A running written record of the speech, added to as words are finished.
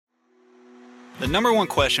The number one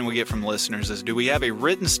question we get from listeners is, do we have a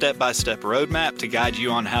written step-by-step roadmap to guide you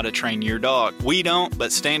on how to train your dog? We don't,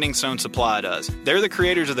 but Standing Stone Supply does. They're the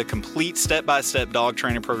creators of the complete step-by-step dog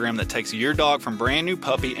training program that takes your dog from brand new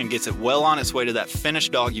puppy and gets it well on its way to that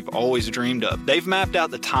finished dog you've always dreamed of. They've mapped out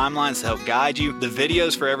the timelines to help guide you, the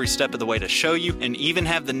videos for every step of the way to show you, and even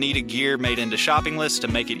have the needed gear made into shopping lists to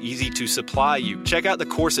make it easy to supply you. Check out the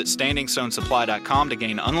course at standingstonesupply.com to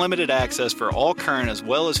gain unlimited access for all current as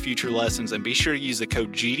well as future lessons, and be sure to use the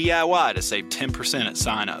code GDIY to save 10% at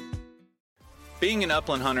sign up. Being an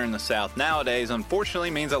upland hunter in the South nowadays unfortunately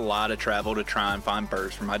means a lot of travel to try and find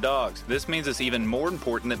birds for my dogs. This means it's even more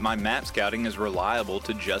important that my map scouting is reliable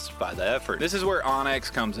to justify the effort. This is where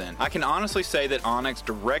onX comes in. I can honestly say that onX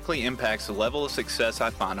directly impacts the level of success I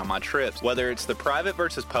find on my trips. Whether it's the private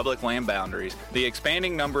versus public land boundaries, the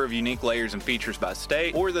expanding number of unique layers and features by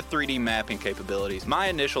state, or the 3D mapping capabilities, my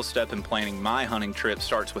initial step in planning my hunting trip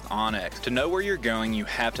starts with onX. To know where you're going, you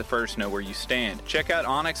have to first know where you stand. Check out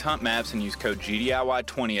onX Hunt Maps and use code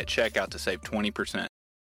GDIY20 at checkout to save 20%.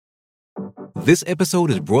 This episode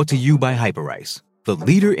is brought to you by Hyperice, the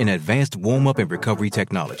leader in advanced warm-up and recovery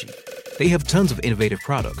technology. They have tons of innovative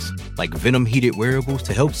products, like Venom-heated wearables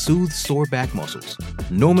to help soothe sore back muscles,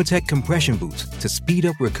 Normatec compression boots to speed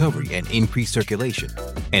up recovery and increase circulation,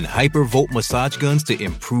 and Hypervolt massage guns to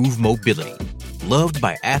improve mobility. Loved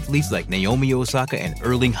by athletes like Naomi Osaka and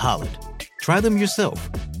Erling Haaland. Try them yourself.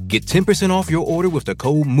 Get 10% off your order with the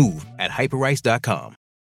code MOVE at hyperice.com.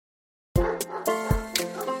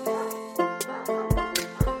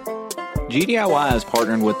 GDIY is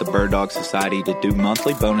partnering with the Bird Dog Society to do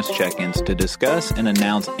monthly bonus check-ins to discuss and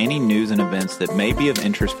announce any news and events that may be of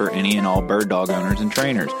interest for any and all bird dog owners and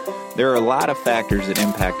trainers. There are a lot of factors that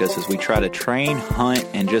impact us as we try to train, hunt,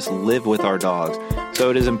 and just live with our dogs. So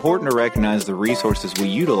it is important to recognize the resources we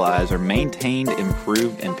utilize are maintained,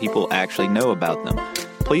 improved, and people actually know about them.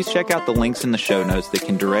 Please check out the links in the show notes that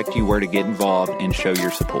can direct you where to get involved and show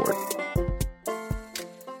your support.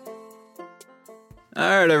 All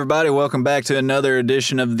right, everybody, welcome back to another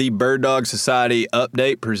edition of the Bird Dog Society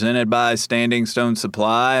Update presented by Standing Stone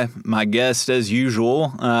Supply. My guest, as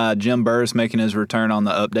usual, Jim Burris, making his return on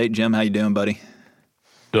the update. Jim, how you doing, buddy?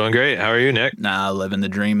 Doing great. How are you, Nick? Living the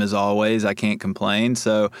dream as always. I can't complain.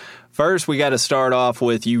 So first, we got to start off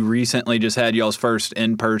with, you recently just had y'all's first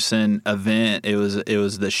in-person event. It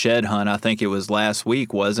was the shed hunt. I think it was last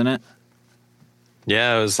week, wasn't it?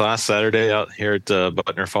 Yeah, it was last Saturday out here at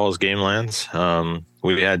Butner Falls Game Lands.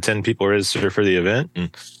 We had 10 people registered for the event,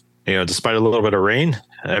 and despite a little bit of rain,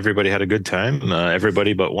 everybody had a good time.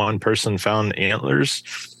 Everybody but one person found antlers,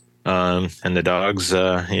 and the dogs,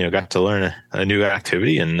 got to learn a new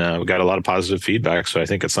activity, and we got a lot of positive feedback. So I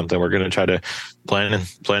think it's something we're going to try to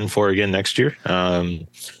plan for again next year. Going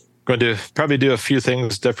to probably do a few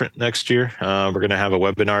things different next year. We're going to have a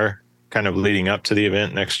webinar kind of leading up to the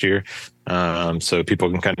event next year, so people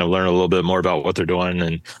can kind of learn a little bit more about what they're doing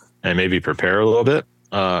and maybe prepare a little bit.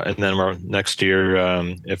 And then next year,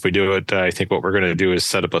 if we do it, I think what we're going to do is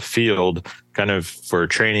set up a field kind of for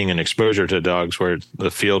training and exposure to dogs, where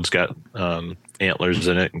the field's got antlers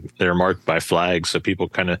in it. They're marked by flags, so people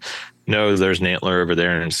kind of know there's an antler over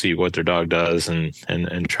there and see what their dog does, and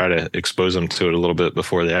try to expose them to it a little bit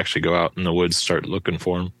before they actually go out in the woods, start looking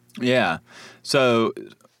for them. Yeah. So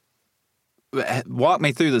walk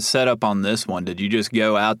me through the setup on this one. Did you just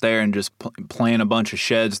go out there and just plant a bunch of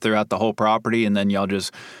sheds throughout the whole property, and then y'all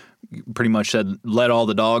just pretty much said, let all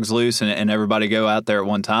the dogs loose and everybody go out there at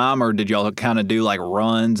one time? Or did y'all kind of do like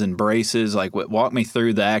runs and braces? Like, walk me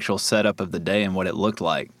through the actual setup of the day and what it looked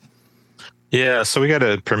like. Yeah, so we got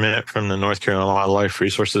a permit from the North Carolina Wildlife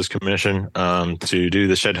Resources Commission to do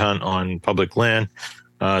the shed hunt on public land.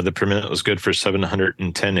 The permit was good for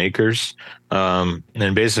 710 acres. And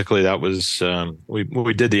basically that was,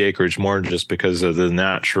 we did the acreage more just because of the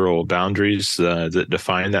natural boundaries that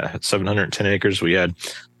define that 710 acres. We had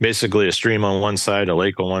basically a stream on one side, a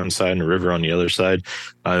lake on one side, and a river on the other side.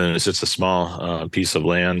 And it's just a small piece of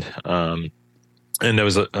land. And there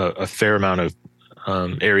was a fair amount of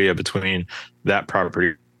area between that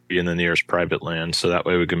property and the nearest private land. So that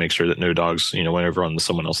way we could make sure that no dogs, went over on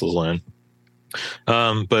someone else's land.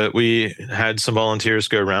 But we had some volunteers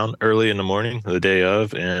go around early in the morning, the day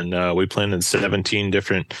of, and we planted 17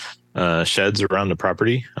 different sheds around the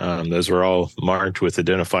property. Those were all marked with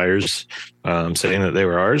identifiers saying that they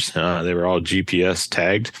were ours. They were all GPS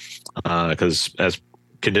tagged because as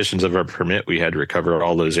conditions of our permit, we had to recover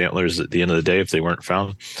all those antlers at the end of the day if they weren't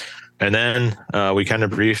found. And then we kind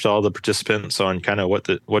of briefed all the participants on kind of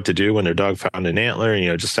what to do when their dog found an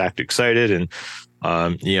antler, just act excited and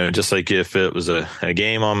just like if it was a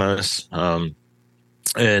game almost.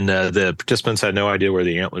 And the participants had no idea where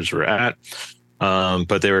the antlers were at,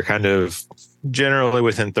 but they were kind of generally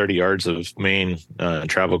within 30 yards of main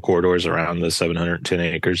travel corridors around the 710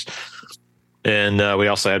 acres. And we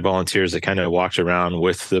also had volunteers that kind of walked around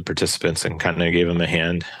with the participants and kind of gave them a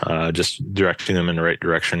hand, just directing them in the right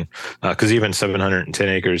direction. Because even 710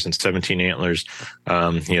 acres and 17 antlers,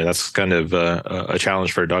 that's kind of a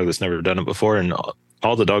challenge for a dog that's never done it before. And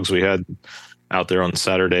all the dogs we had out there on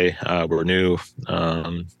Saturday were new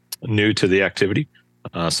to the activity.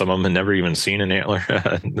 Some of them had never even seen an antler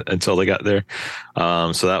until they got there.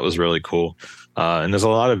 So that was really cool. And there's a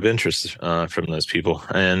lot of interest from those people.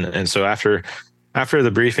 And so after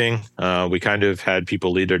the briefing, we kind of had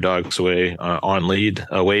people lead their dogs away on lead,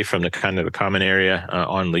 away from the kind of the common area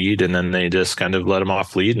on lead. And then they just kind of let them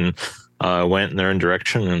off lead and went in their own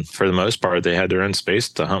direction. And for the most part, they had their own space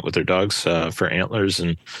to hunt with their dogs for antlers,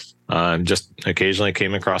 and just occasionally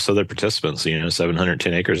came across other participants.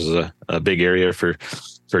 710 acres is a big area for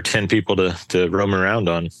 10 people to roam around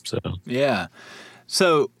on. So yeah.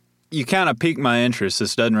 So you kind of piqued my interest.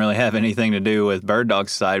 This doesn't really have anything to do with Bird Dog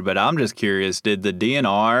Society, but I'm just curious, did the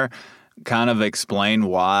DNR kind of explain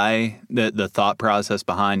why the thought process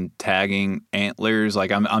behind tagging antlers? Like,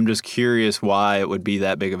 I'm just curious why it would be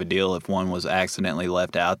that big of a deal if one was accidentally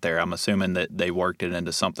left out there. I'm assuming that they worked it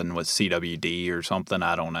into something with CWD or something.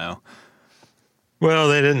 I don't know. Well,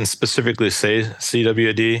 they didn't specifically say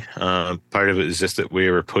CWD. Part of it is just that we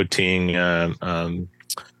were putting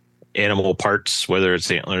animal parts, whether it's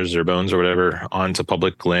antlers or bones or whatever, onto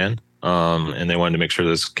public land. And they wanted to make sure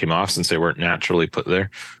this came off since they weren't naturally put there.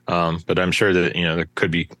 But I'm sure that, there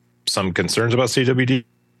could be some concerns about CWD,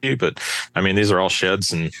 but I mean, these are all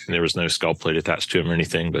sheds and there was no skull plate attached to them or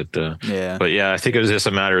anything. But I think it was just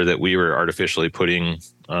a matter that we were artificially putting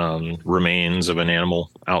remains of an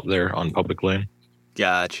animal out there on public land.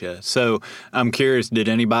 Gotcha. So I'm curious, did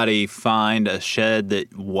anybody find a shed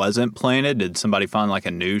that wasn't planted? Did somebody find like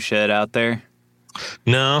a new shed out there?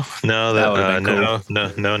 No, Cool.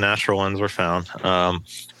 no natural ones were found.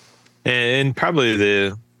 And probably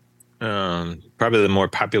the more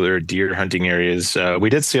popular deer hunting areas. We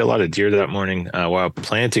did see a lot of deer that morning while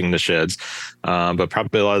planting the sheds, but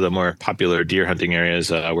probably a lot of the more popular deer hunting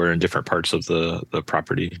areas were in different parts of the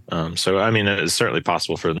property. So, I mean, it's certainly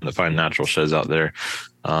possible for them to find natural sheds out there.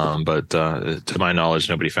 But to my knowledge,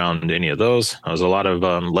 nobody found any of those. There was a lot of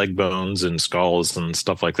leg bones and skulls and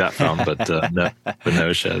stuff like that found, but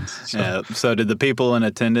no sheds. So. Yeah. So did the people in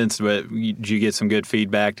attendance, did you get some good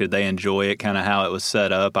feedback? Did they enjoy it, kind of how it was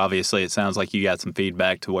set up? Obviously, it sounds like you got some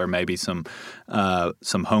feedback to where maybe some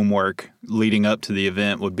homework leading up to the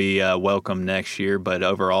event would be welcome next year. But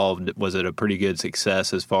overall, was it a pretty good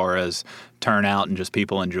success as far as turnout and just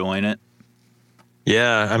people enjoying it?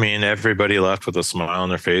 Yeah, I mean, everybody left with a smile on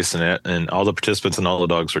their face, and all the participants and all the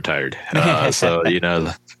dogs were tired. So,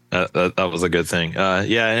 that was a good thing. And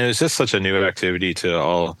it was just such a new activity to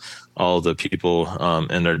all the people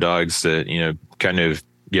and their dogs that, kind of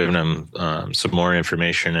giving them some more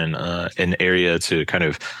information and an area to kind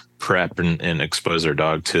of prep and expose their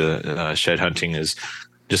dog to shed hunting is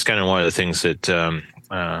just kind of one of the things that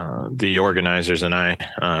the organizers and I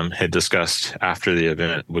had discussed after the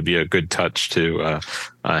event would be a good touch to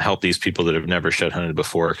help these people that have never shed hunted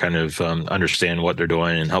before kind of understand what they're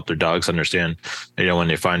doing and help their dogs understand, when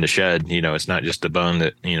they find a shed, it's not just a bone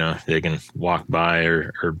that, they can walk by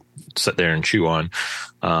or sit there and chew on.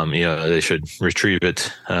 They should retrieve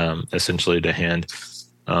it essentially to hand.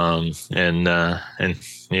 And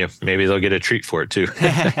maybe they'll get a treat for it too.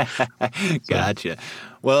 Gotcha.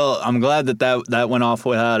 Well, I'm glad that went off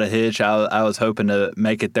without a hitch. I was hoping to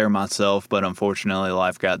make it there myself, but unfortunately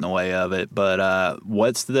life got in the way of it. But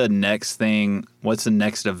what's the next thing? What's the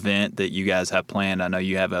next event that you guys have planned? I know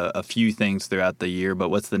you have a few things throughout the year, but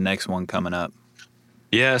what's the next one coming up?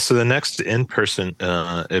 Yeah, so the next in-person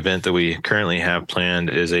event that we currently have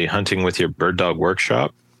planned is a Hunting with Your Bird Dog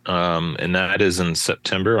workshop. And that is in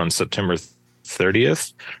September, on September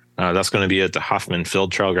 30th. That's going to be at the Hoffman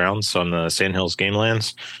Field Trial Grounds on the Sandhills Game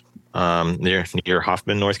Lands near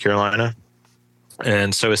Hoffman, North Carolina.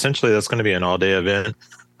 And so essentially that's going to be an all-day event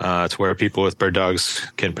to where people with bird dogs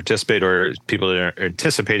can participate, or people that are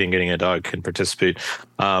anticipating getting a dog can participate.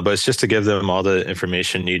 But it's just to give them all the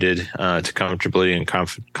information needed to comfortably and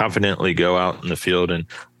confidently go out in the field and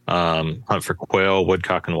hunt for quail,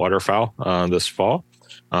 woodcock, and waterfowl this fall.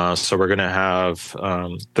 So we're going to have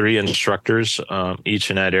 3 instructors each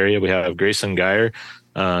in that area. We have Grayson Geyer,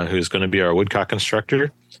 who's going to be our woodcock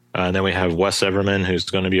instructor. And then we have Wes Everman, who's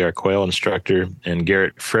going to be our quail instructor, and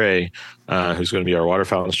Garrett Frey, who's going to be our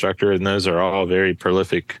waterfowl instructor. And those are all very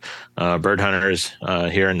prolific bird hunters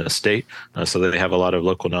here in the state. So they have a lot of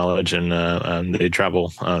local knowledge, and they travel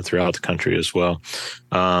throughout the country as well.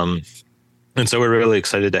 And so we're really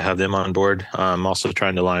excited to have them on board. I'm also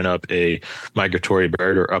trying to line up a migratory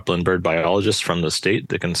bird or upland bird biologist from the state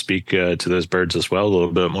that can speak to those birds as well, a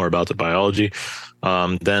little bit more about the biology.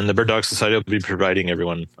 Then the Bird Dog Society will be providing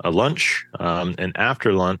everyone a lunch. And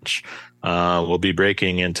after lunch, we'll be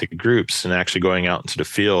breaking into groups and actually going out into the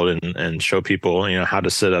field and show people, how to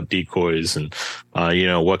set up decoys and,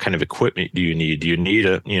 what kind of equipment do you need? Do you need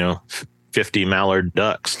 50 mallard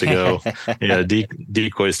ducks to go,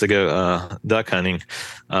 decoys to go duck hunting,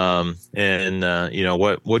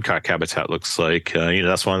 what woodcock habitat looks like.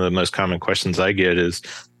 That's one of the most common questions I get is,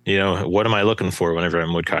 what am I looking for whenever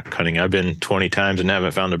I'm woodcock hunting? I've been 20 times and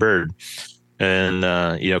haven't found a bird. And,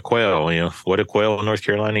 quail, what do quail in North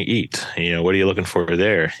Carolina eat? What are you looking for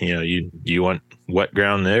there? You want wet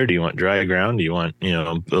ground there? Do you want dry ground? Do you want,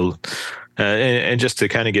 and just to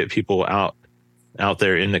kind of get people out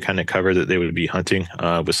there in the kind of cover that they would be hunting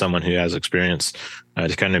with someone who has experience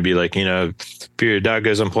to kind of be like, if your dog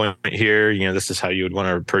goes on point here, this is how you would want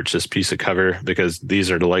to approach this piece of cover because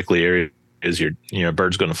these are the likely areas your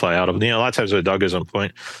bird's going to fly out of. A lot of times when a dog goes on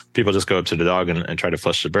point, people just go up to the dog and try to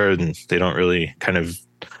flush the bird, and they don't really kind of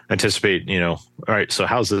anticipate, all right, so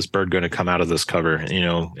how's this bird going to come out of this cover,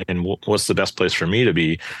 and what's the best place for me to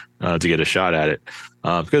be to get a shot at it?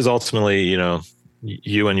 Because ultimately,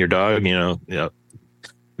 you and your dog,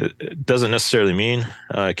 it doesn't necessarily mean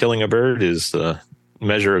killing a bird is the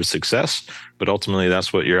measure of success, but ultimately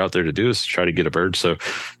that's what you're out there to do is try to get a bird. So,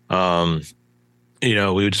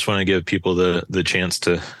 we just want to give people the chance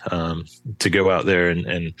to go out there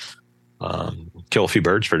and kill a few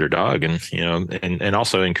birds for their dog, and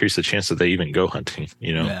also increase the chance that they even go hunting.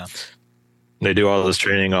 Yeah. They do all this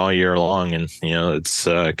training all year long, and it's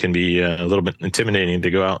can be a little bit intimidating to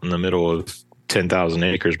go out in the middle of 10,000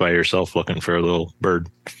 acres by yourself looking for a little bird.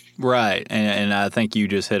 Right. And I think you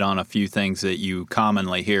just hit on a few things that you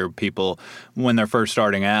commonly hear people when they're first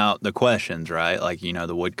starting out, the questions, right? Like,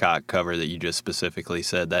 the woodcock cover that you just specifically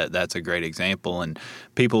said, that's a great example. And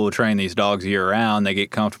people will train these dogs year round. They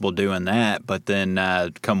get comfortable doing that. But then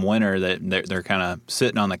come winter, they're kind of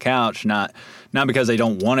sitting on the couch, not because they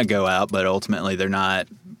don't want to go out, but ultimately they're not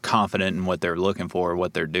confident in what they're looking for or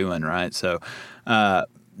what they're doing, right? So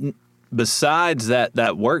besides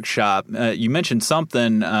that workshop, you mentioned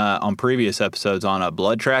something on previous episodes on a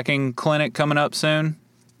blood tracking clinic coming up soon.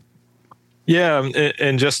 Yeah,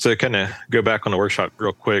 and just to kind of go back on the workshop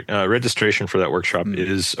real quick, registration for that workshop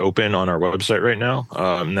is open on our website right now.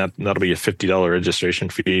 That'll be a $50 registration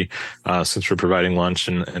fee since we're providing lunch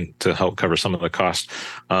and to help cover some of the cost.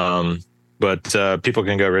 But people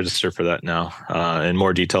can go register for that now, and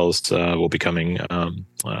more details will be coming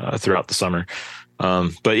throughout the summer.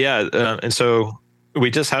 And so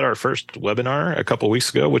we just had our first webinar a couple of weeks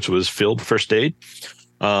ago, which was Field First Aid.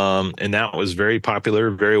 And that was very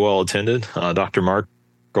popular, very well attended. Dr. Mark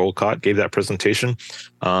Goldcott gave that presentation.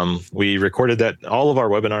 We recorded that. All of our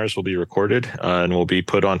webinars will be recorded and will be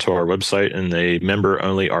put onto our website in a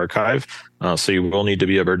member-only archive. So you will need to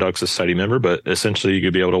be a Bird Dog Society member, but essentially you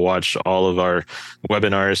could be able to watch all of our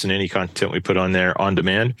webinars and any content we put on there on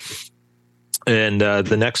demand. And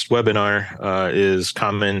the next webinar is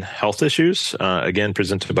Common Health Issues, again,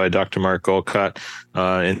 presented by Dr. Mark Goldcott.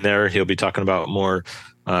 In there, he'll be talking about more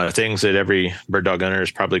things that every bird dog owner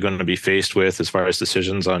is probably going to be faced with as far as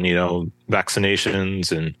decisions on,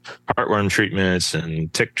 vaccinations and heartworm treatments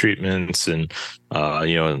and tick treatments and,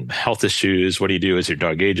 health issues. What do you do as your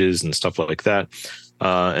dog ages and stuff like that.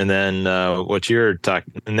 And then what you're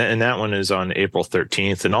talking, and that one is on April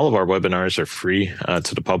 13th. And all of our webinars are free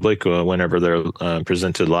to the public whenever they're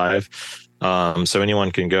presented live. So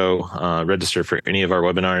anyone can go register for any of our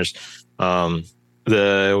webinars.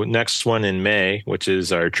 The next one in May, which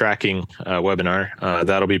is our tracking webinar,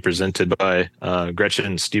 that'll be presented by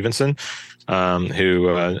Gretchen Stevenson,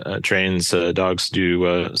 who trains dogs to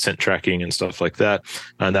do scent tracking and stuff like that.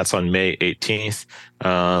 And that's on May 18th.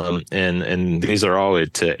 And these are all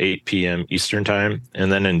at 8 p.m. Eastern time.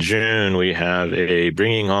 And then in June, we have a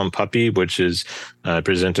Bringing Home Puppy, which is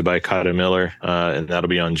presented by Kata Miller. And that'll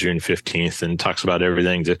be on June 15th and talks about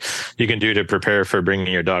everything that you can do to prepare for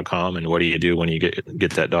bringing your dog home. And what do you do when you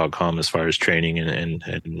get that dog home as far as training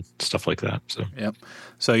and stuff like that. So, yep.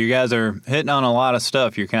 So you guys are hitting on a lot of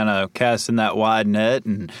stuff. You're kind of casting that wide net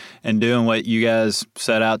and doing what you guys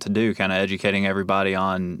set out to do, kind of educating everybody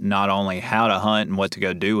on not only how to hunt and what what to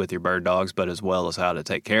go do with your bird dogs, but as well as how to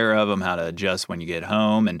take care of them, how to adjust when you get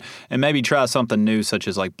home, and maybe try something new such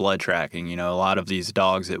as like blood tracking. You know, a lot of these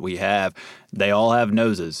dogs that we have, they all have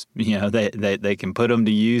noses. You know, they can put them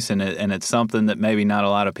to use, and it's something that maybe not a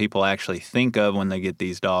lot of people actually think of when they get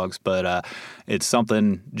these dogs, but it's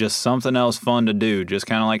something else fun to do, just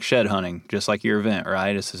kind of like shed hunting, just like your event,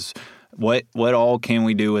 right? This is what all can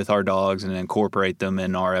we do with our dogs and incorporate them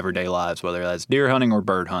in our everyday lives, whether that's deer hunting or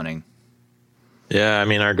bird hunting. Yeah, I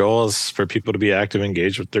mean, our goal is for people to be active and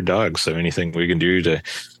engaged with their dogs. So anything we can do to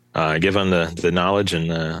give them the knowledge and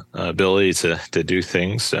the ability to do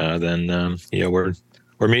things, then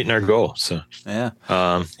we're meeting our goal. So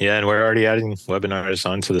and we're already adding webinars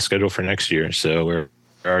onto the schedule for next year. So we're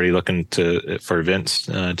already looking for events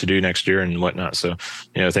to do next year and whatnot. So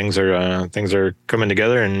things are coming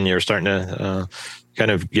together, and you're starting to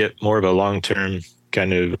kind of get more of a long-term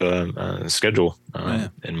kind of schedule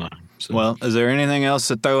in mind. So. Well, is there anything else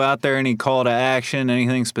to throw out there? Any call to action?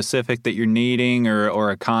 Anything specific that you're needing, or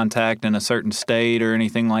a contact in a certain state, or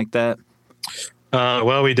anything like that?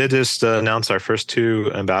 Well, we did just announce our first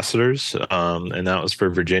 2 ambassadors, and that was for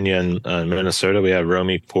Virginia and Minnesota. We have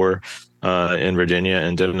Romy Poor in Virginia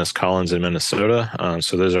and Dennis Collins in Minnesota.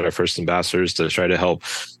 So those are our first ambassadors to try to help,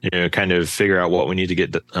 kind of figure out what we need to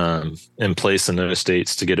get in place in those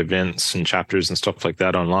states to get events and chapters and stuff like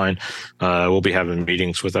that online. We'll be having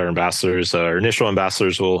meetings with our ambassadors. Our initial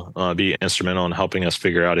ambassadors will be instrumental in helping us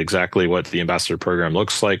figure out exactly what the ambassador program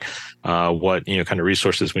looks like, what kind of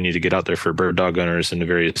resources we need to get out there for bird dog owners in the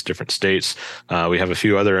various different states. We have a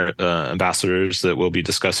few other ambassadors that we'll be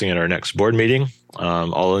discussing at our next board meeting.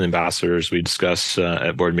 All of the ambassadors we discuss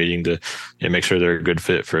at board meeting to make sure they're a good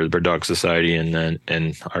fit for the Bird Dog Society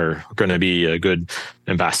and are going to be a good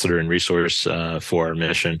ambassador and resource for our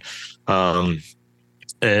mission.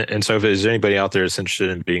 And so if there's anybody out there that's interested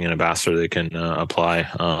in being an ambassador, they can apply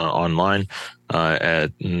online.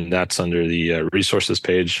 That's under the resources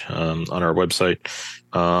page on our website.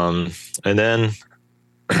 And then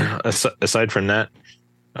aside from that,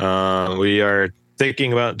 we are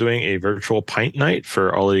thinking about doing a virtual pint night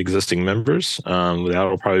for all the existing members. That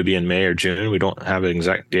will probably be in May or June. We don't have an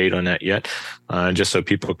exact date on that yet, just so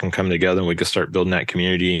people can come together and we can start building that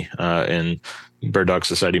community, and Bird Dog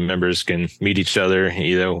Society members can meet each other,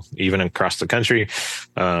 even across the country,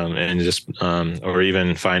 and just or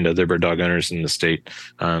even find other bird dog owners in the state.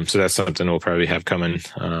 So that's something we'll probably have coming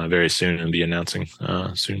very soon and be announcing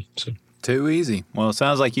soon. So. Too easy. Well, it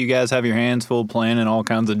sounds like you guys have your hands full planning all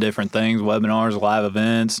kinds of different things, webinars, live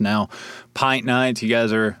events, now pint nights. You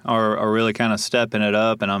guys are really kind of stepping it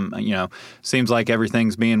up, and seems like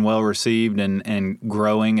everything's being well received and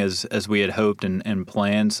growing as we had hoped and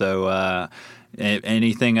planned. So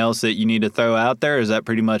anything else that you need to throw out there? Is that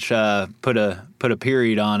pretty much put a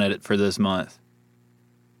period on it for this month?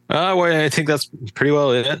 Well, I think that's pretty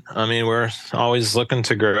well it. I mean, we're always looking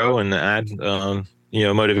to grow and add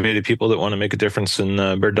motivated people that want to make a difference in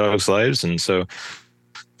bird dogs' lives. And so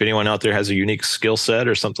if anyone out there has a unique skill set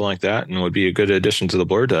or something like that and would be a good addition to the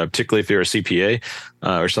board, particularly if you're a CPA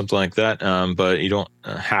or something like that, but you don't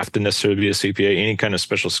have to necessarily be a CPA, any kind of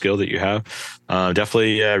special skill that you have,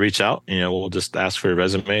 definitely reach out. We'll just ask for a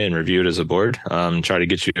resume and review it as a board, try to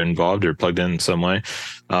get you involved or plugged in some way.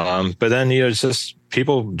 But then, it's just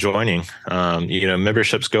people joining.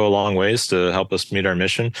 Memberships go a long ways to help us meet our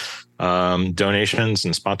mission. Donations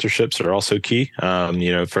and sponsorships are also key.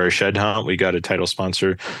 For our shed hunt, we got a title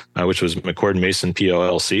sponsor, which was McCord Mason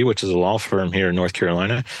PLLC, which is a law firm here in North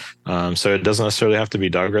Carolina. So it doesn't necessarily have to be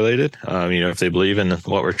dog related. If they believe in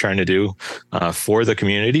what we're trying to do for the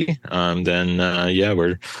community, then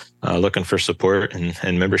we're looking for support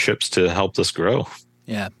and memberships to help us grow.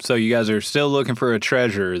 Yeah. So you guys are still looking for a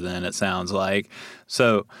treasurer then, it sounds like.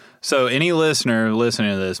 So any listener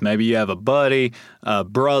listening to this, maybe you have a buddy, a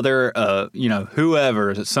brother,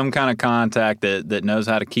 whoever, some kind of contact that knows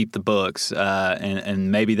how to keep the books,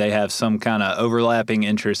 and maybe they have some kind of overlapping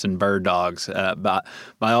interest in bird dogs. By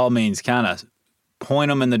all means, kind of point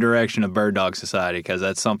them in the direction of Bird Dog Society, because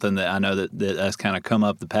that's something that I know that's kind of come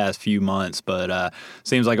up the past few months, but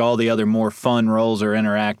seems like all the other more fun roles or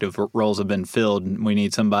interactive roles have been filled. We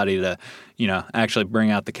need somebody to, actually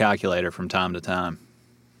bring out the calculator from time to time.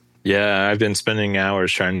 Yeah, I've been spending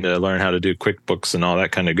hours trying to learn how to do QuickBooks and all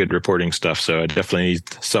that kind of good reporting stuff. So I definitely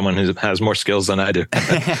need someone who has more skills than I do.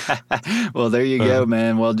 Well, there you go,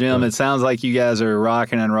 man. Well, Jim, it sounds like you guys are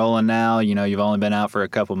rocking and rolling now. You've only been out for a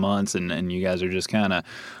couple months, and you guys are just kind of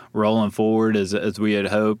rolling forward as we had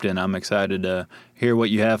hoped. And I'm excited to hear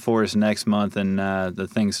what you have for us next month and the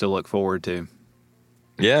things to look forward to.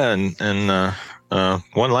 Yeah, and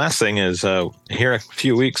one last thing is here in a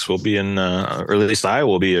few weeks we'll be in, or at least I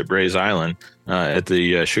will be at Brays Island at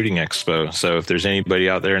the Shooting Expo. So if there's anybody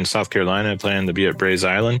out there in South Carolina planning to be at Brays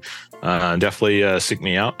Island, definitely seek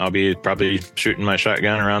me out. I'll be probably shooting my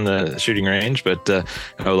shotgun around the shooting range, but I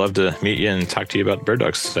would love to meet you and talk to you about the Bird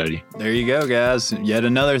Dog Society. There you go, guys. Yet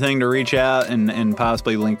another thing to reach out and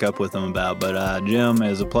possibly link up with them about. But Jim, it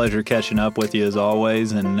was a pleasure catching up with you as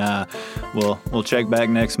always, and we'll check back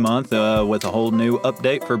next month with a whole new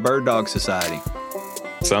update for Bird Dog Society.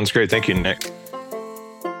 Sounds great. Thank you, Nick.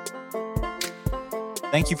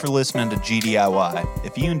 Thank you for listening to GDIY.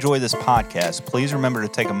 If you enjoy this podcast, please remember to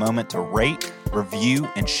take a moment to rate, review,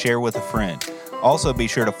 and share with a friend. Also, be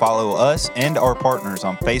sure to follow us and our partners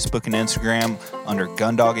on Facebook and Instagram under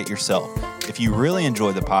Gundog It Yourself. If you really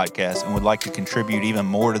enjoy the podcast and would like to contribute even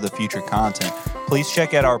more to the future content, please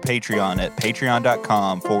check out our Patreon at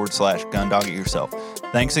patreon.com/Gundog It Yourself.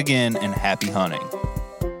 Thanks again and happy hunting.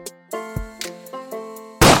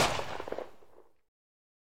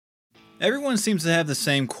 Everyone seems to have the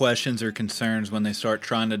same questions or concerns when they start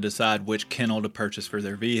trying to decide which kennel to purchase for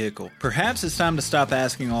their vehicle. Perhaps it's time to stop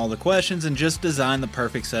asking all the questions and just design the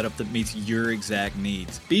perfect setup that meets your exact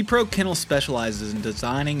needs. B-Pro Kennel specializes in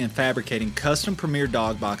designing and fabricating custom premier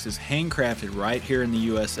dog boxes handcrafted right here in the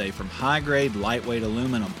USA from high-grade, lightweight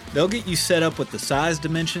aluminum. They'll get you set up with the size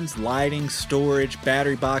dimensions, lighting, storage,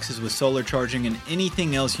 battery boxes with solar charging, and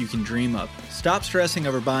anything else you can dream of. Stop stressing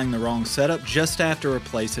over buying the wrong setup just to have to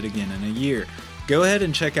replace it again in a year. Go ahead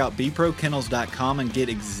and check out bprokennels.com and get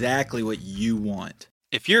exactly what you want.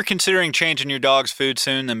 If you're considering changing your dog's food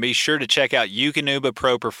soon, then be sure to check out Eukanuba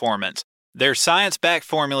Pro Performance. Their science-backed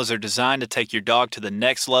formulas are designed to take your dog to the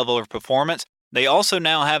next level of performance. They also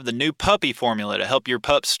now have the new puppy formula to help your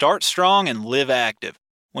pup start strong and live active.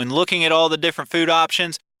 When looking at all the different food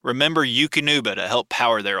options, remember Eukanuba to help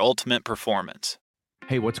power their ultimate performance.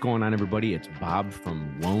 Hey, what's going on, everybody? It's Bob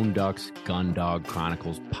from Lone Duck's Gun Dog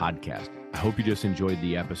Chronicles podcast. I hope you just enjoyed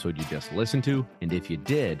the episode you just listened to, and if you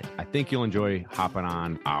did, I think you'll enjoy hopping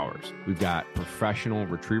on ours. We've got professional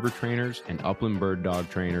retriever trainers and upland bird dog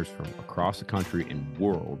trainers from across the country and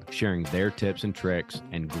world sharing their tips and tricks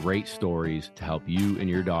and great stories to help you and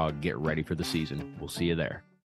your dog get ready for the season. We'll see you there.